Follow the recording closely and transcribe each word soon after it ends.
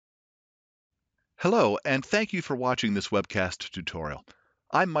Hello, and thank you for watching this webcast tutorial.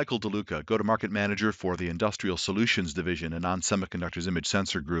 I'm Michael DeLuca, Go-to-Market Manager for the Industrial Solutions Division in ON Semiconductor's Image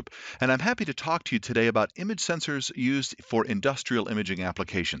Sensor Group, and I'm happy to talk to you today about image sensors used for industrial imaging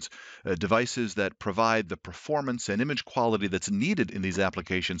applications, devices that provide the performance and image quality that's needed in these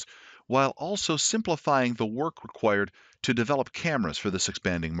applications, while also simplifying the work required to develop cameras for this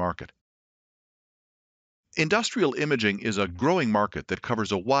expanding market. Industrial imaging is a growing market that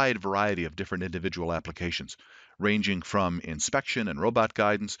covers a wide variety of different individual applications, ranging from inspection and robot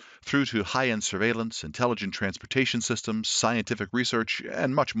guidance through to high-end surveillance, intelligent transportation systems, scientific research,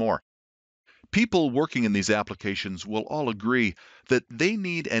 and much more. People working in these applications will all agree that they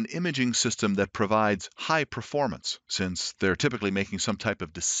need an imaging system that provides high performance, since they're typically making some type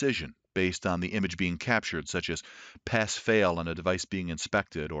of decision based on the image being captured, such as pass-fail on a device being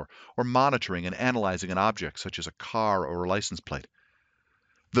inspected, or monitoring and analyzing an object, such as a car or a license plate.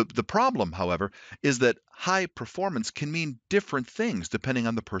 The problem, however, is that high performance can mean different things depending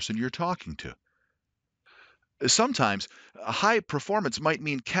on the person you're talking to. Sometimes a high performance might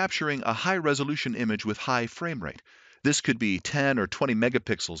mean capturing a high resolution image with high frame rate. This could be 10 or 20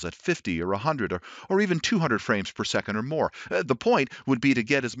 megapixels at 50 or 100 or even 200 frames per second or more. The point would be to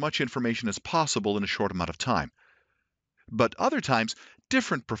get as much information as possible in a short amount of time. But other times,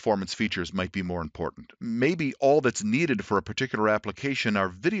 different performance features might be more important. Maybe all that's needed for a particular application are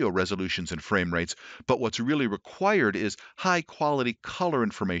video resolutions and frame rates, but what's really required is high quality color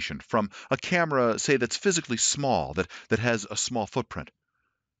information from a camera, say, that's physically small, that has a small footprint.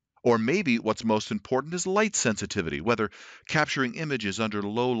 Or maybe what's most important is light sensitivity, whether capturing images under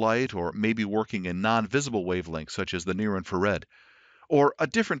low light or maybe working in non-visible wavelengths such as the near infrared or a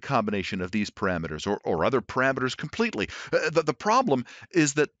different combination of these parameters or other parameters completely. The problem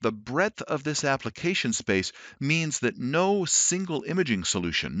is that the breadth of this application space means that no single imaging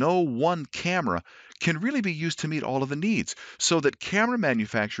solution, no one camera, can really be used to meet all of the needs, so that camera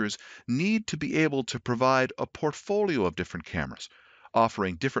manufacturers need to be able to provide a portfolio of different cameras,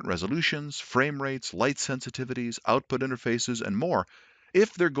 offering different resolutions, frame rates, light sensitivities, output interfaces, and more,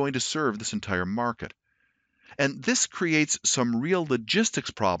 if they're going to serve this entire market. And this creates some real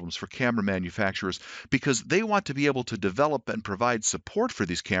logistics problems for camera manufacturers because they want to be able to develop and provide support for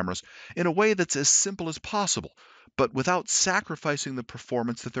these cameras in a way that's as simple as possible, but without sacrificing the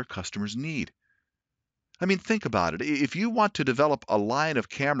performance that their customers need. I mean, think about it. If you want to develop a line of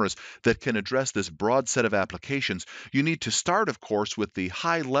cameras that can address this broad set of applications, you need to start, of course, with the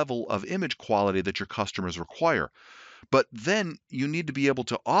high level of image quality that your customers require. But then you need to be able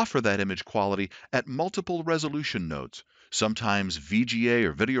to offer that image quality at multiple resolution nodes, sometimes VGA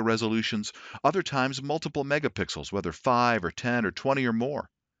or video resolutions, other times multiple megapixels, whether 5 or 10 or 20 or more.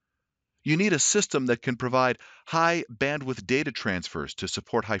 You need a system that can provide high bandwidth data transfers to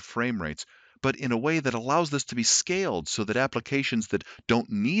support high frame rates, but in a way that allows this to be scaled so that applications that don't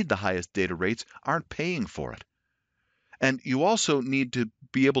need the highest data rates aren't paying for it. And you also need to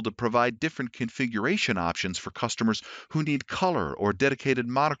be able to provide different configuration options for customers who need color or dedicated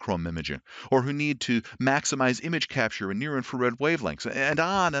monochrome imaging, or who need to maximize image capture in near-infrared wavelengths, and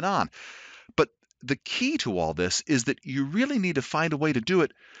on and on. But the key to all this is that you really need to find a way to do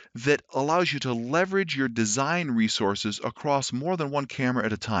it that allows you to leverage your design resources across more than one camera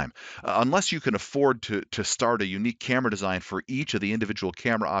at a time. Unless you can afford to start a unique camera design for each of the individual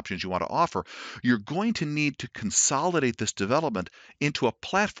camera options you want to offer, you're going to need to consolidate this development into a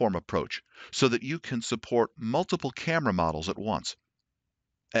platform approach so that you can support multiple camera models at once.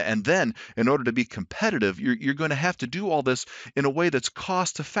 And then, in order to be competitive, you're going to have to do all this in a way that's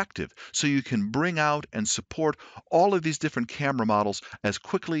cost effective so you can bring out and support all of these different camera models as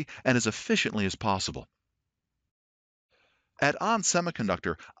quickly and as efficiently as possible. At ON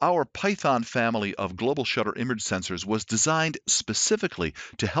Semiconductor, our Python family of global shutter image sensors was designed specifically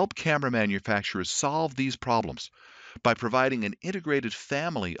to help camera manufacturers solve these problems by providing an integrated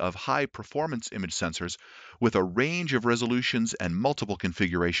family of high-performance image sensors with a range of resolutions and multiple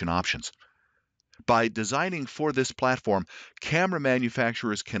configuration options. By designing for this platform, camera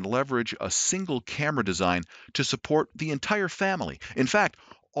manufacturers can leverage a single camera design to support the entire family. In fact,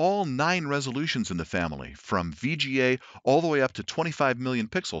 all 9 resolutions in the family, from VGA all the way up to 25 million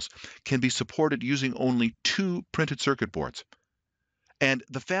pixels, can be supported using only 2 printed circuit boards. And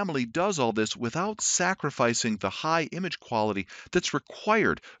the family does all this without sacrificing the high image quality that's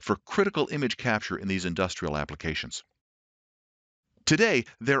required for critical image capture in these industrial applications. Today,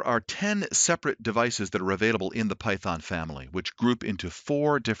 there are 10 separate devices that are available in the Python family, which group into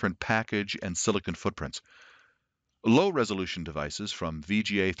 4 different package and silicon footprints. Low-resolution devices from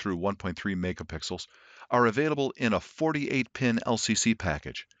VGA through 1.3 megapixels are available in a 48-pin LCC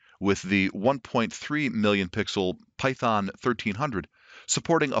package, with the 1.3 million pixel Python 1300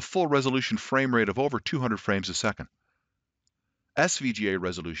 supporting a full resolution frame rate of over 200 frames a second. SVGA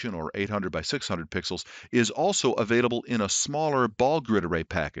resolution, or 800 by 600 pixels, is also available in a smaller ball grid array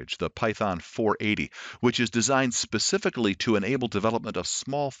package, the Python 480, which is designed specifically to enable development of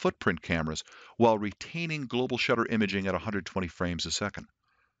small footprint cameras while retaining global shutter imaging at 120 frames a second.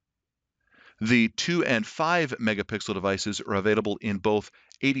 The 2 and 5 megapixel devices are available in both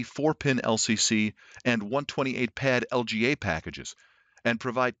 84-pin LCC and 128-pad LGA packages and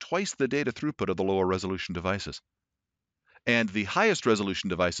provide twice the data throughput of the lower resolution devices. And the highest resolution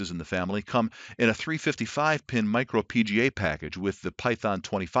devices in the family come in a 355-pin micro PGA package with the Python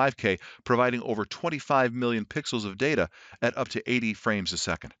 25K providing over 25 million pixels of data at up to 80 frames a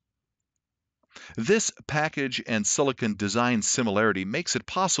second. This package and silicon design similarity makes it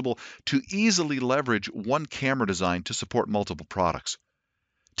possible to easily leverage one camera design to support multiple products.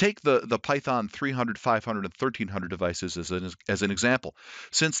 Take the Python 300, 500, and 1300 devices as an example.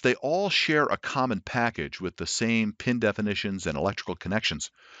 Since they all share a common package with the same pin definitions and electrical connections,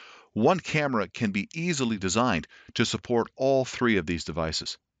 one camera can be easily designed to support all three of these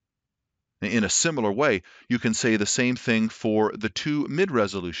devices. In a similar way, you can say the same thing for the two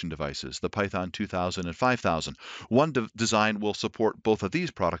mid-resolution devices, the Python 2000 and 5000. One design will support both of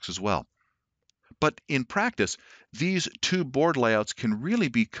these products as well. But in practice, these two board layouts can really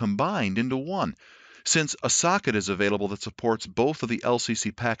be combined into one, since a socket is available that supports both of the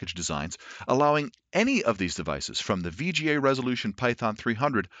LCC package designs, allowing any of these devices from the VGA resolution Python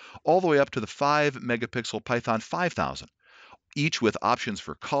 300 all the way up to the 5 megapixel Python 5000, each with options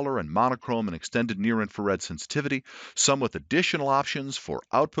for color and monochrome and extended near-infrared sensitivity, some with additional options for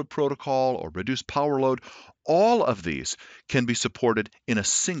output protocol or reduced power load. All of these can be supported in a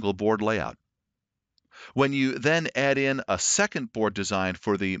single board layout. When you then add in a second board design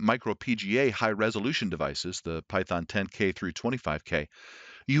for the micro PGA high-resolution devices, the Python 10K through 25K,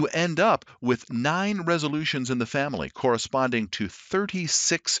 you end up with 9 resolutions in the family corresponding to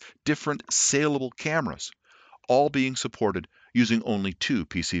 36 different saleable cameras, all being supported using only 2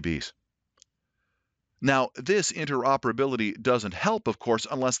 PCBs. Now, this interoperability doesn't help, of course,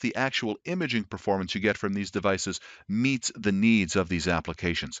 unless the actual imaging performance you get from these devices meets the needs of these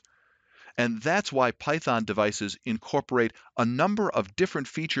applications. And that's why Python devices incorporate a number of different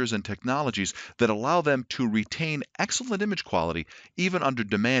features and technologies that allow them to retain excellent image quality even under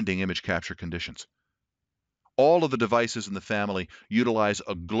demanding image capture conditions. All of the devices in the family utilize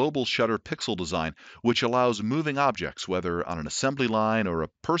a global shutter pixel design, which allows moving objects, whether on an assembly line or a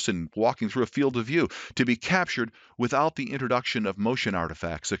person walking through a field of view, to be captured without the introduction of motion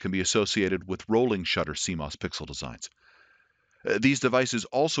artifacts that can be associated with rolling shutter CMOS pixel designs. These devices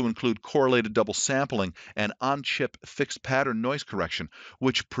also include correlated double sampling and on-chip fixed pattern noise correction,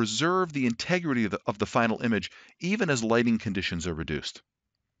 which preserve the integrity of the final image even as lighting conditions are reduced.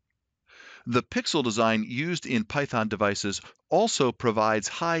 The pixel design used in Python devices also provides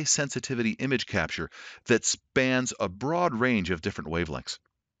high sensitivity image capture that spans a broad range of different wavelengths.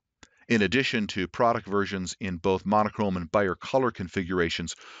 In addition to product versions in both monochrome and Bayer color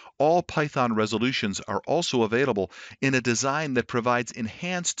configurations, all Python resolutions are also available in a design that provides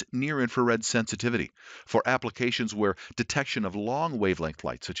enhanced near-infrared sensitivity for applications where detection of long wavelength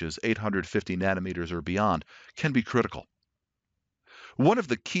light, such as 850 nanometers or beyond, can be critical. One of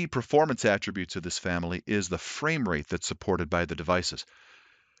the key performance attributes of this family is the frame rate that's supported by the devices.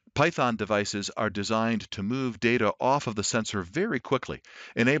 Python devices are designed to move data off of the sensor very quickly,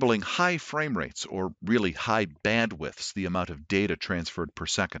 enabling high frame rates, or really high bandwidths, the amount of data transferred per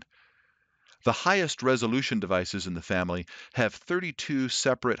second. The highest resolution devices in the family have 32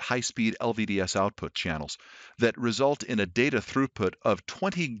 separate high-speed LVDS output channels that result in a data throughput of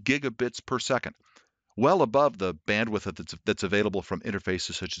 20 gigabits per second, well above the bandwidth that's available from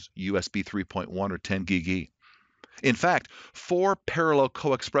interfaces such as USB 3.1 or 10 Gig. In fact, 4 parallel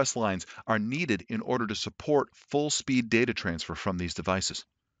co-express lines are needed in order to support full-speed data transfer from these devices.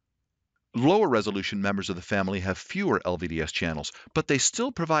 Lower resolution members of the family have fewer LVDS channels, but they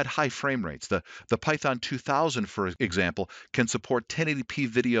still provide high frame rates. The Python 2000, for example, can support 1080p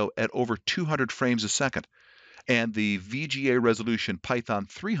video at over 200 frames a second, and the VGA resolution Python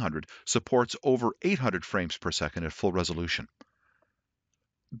 300 supports over 800 frames per second at full resolution.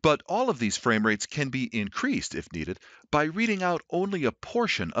 But all of these frame rates can be increased, if needed, by reading out only a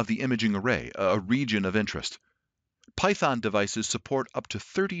portion of the imaging array, a region of interest. Python devices support up to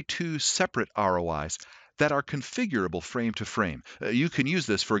 32 separate ROIs that are configurable frame to frame. You can use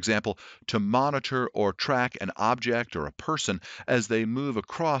this, for example, to monitor or track an object or a person as they move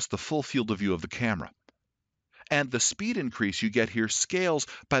across the full field of view of the camera. And the speed increase you get here scales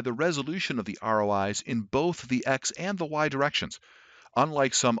by the resolution of the ROIs in both the X and the Y directions.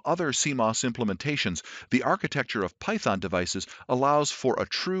 Unlike some other CMOS implementations, the architecture of Python devices allows for a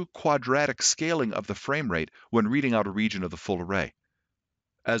true quadratic scaling of the frame rate when reading out a region of the full array.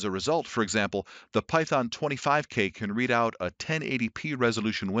 As a result, for example, the Python 25K can read out a 1080p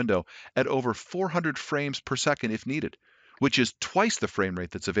resolution window at over 400 frames per second if needed, which is twice the frame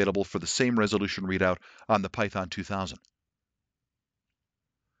rate that's available for the same resolution readout on the Python 2000.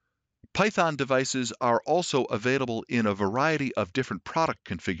 Python devices are also available in a variety of different product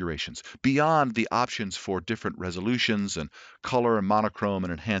configurations, beyond the options for different resolutions and color and monochrome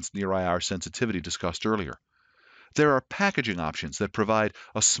and enhanced near-IR sensitivity discussed earlier. There are packaging options that provide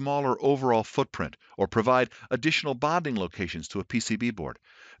a smaller overall footprint or provide additional bonding locations to a PCB board.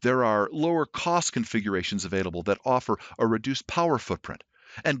 There are lower cost configurations available that offer a reduced power footprint.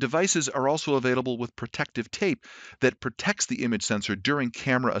 And devices are also available with protective tape that protects the image sensor during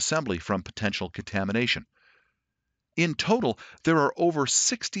camera assembly from potential contamination. In total, there are over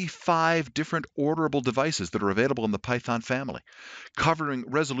 65 different orderable devices that are available in the Python family, covering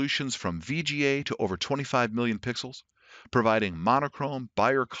resolutions from VGA to over 25 million pixels, providing monochrome,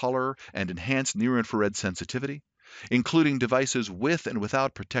 bi-color, and enhanced near-infrared sensitivity, including devices with and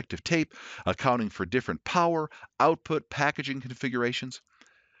without protective tape, accounting for different power, output, packaging configurations.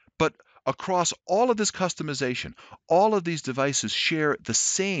 But across all of this customization, all of these devices share the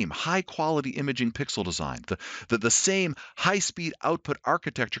same high-quality imaging pixel design, the same high-speed output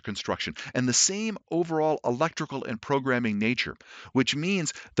architecture construction, and the same overall electrical and programming nature, which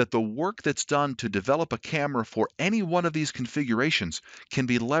means that the work that's done to develop a camera for any one of these configurations can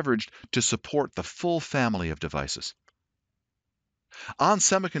be leveraged to support the full family of devices. ON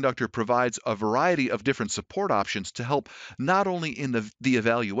Semiconductor provides a variety of different support options to help not only in the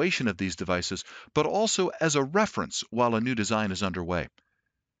evaluation of these devices, but also as a reference while a new design is underway.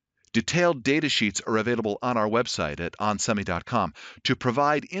 Detailed data sheets are available on our website at onsemi.com to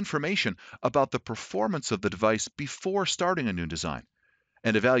provide information about the performance of the device before starting a new design.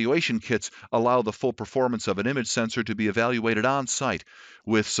 And evaluation kits allow the full performance of an image sensor to be evaluated on site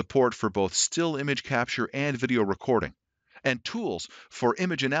with support for both still image capture and video recording, and tools for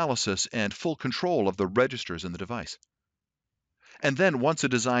image analysis and full control of the registers in the device. And then once a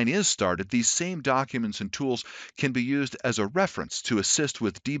design is started, these same documents and tools can be used as a reference to assist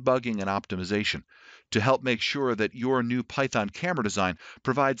with debugging and optimization to help make sure that your new Python camera design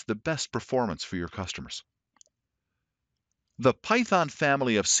provides the best performance for your customers. The Python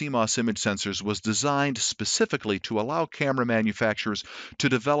family of CMOS image sensors was designed specifically to allow camera manufacturers to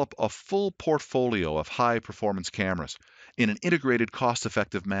develop a full portfolio of high-performance cameras in an integrated,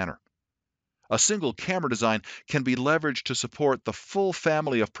 cost-effective manner. A single camera design can be leveraged to support the full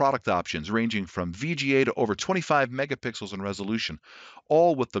family of product options ranging from VGA to over 25 megapixels in resolution,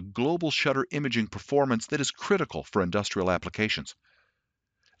 all with the global shutter imaging performance that is critical for industrial applications.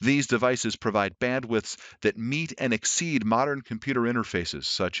 These devices provide bandwidths that meet and exceed modern computer interfaces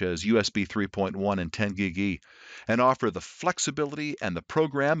such as USB 3.1 and 10 gig E, and offer the flexibility and the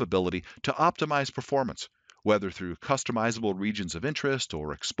programmability to optimize performance, whether through customizable regions of interest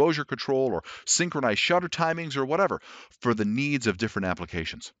or exposure control or synchronized shutter timings or whatever, for the needs of different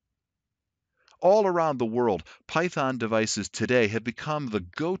applications. All around the world, Python devices today have become the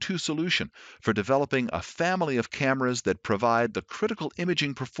go-to solution for developing a family of cameras that provide the critical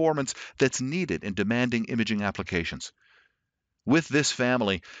imaging performance that's needed in demanding imaging applications. With this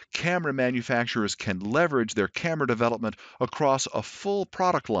family, camera manufacturers can leverage their camera development across a full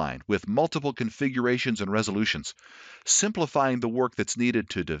product line with multiple configurations and resolutions, simplifying the work that's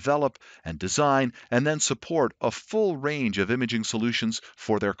needed to develop and design and then support a full range of imaging solutions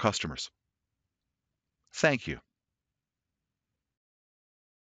for their customers. Thank you.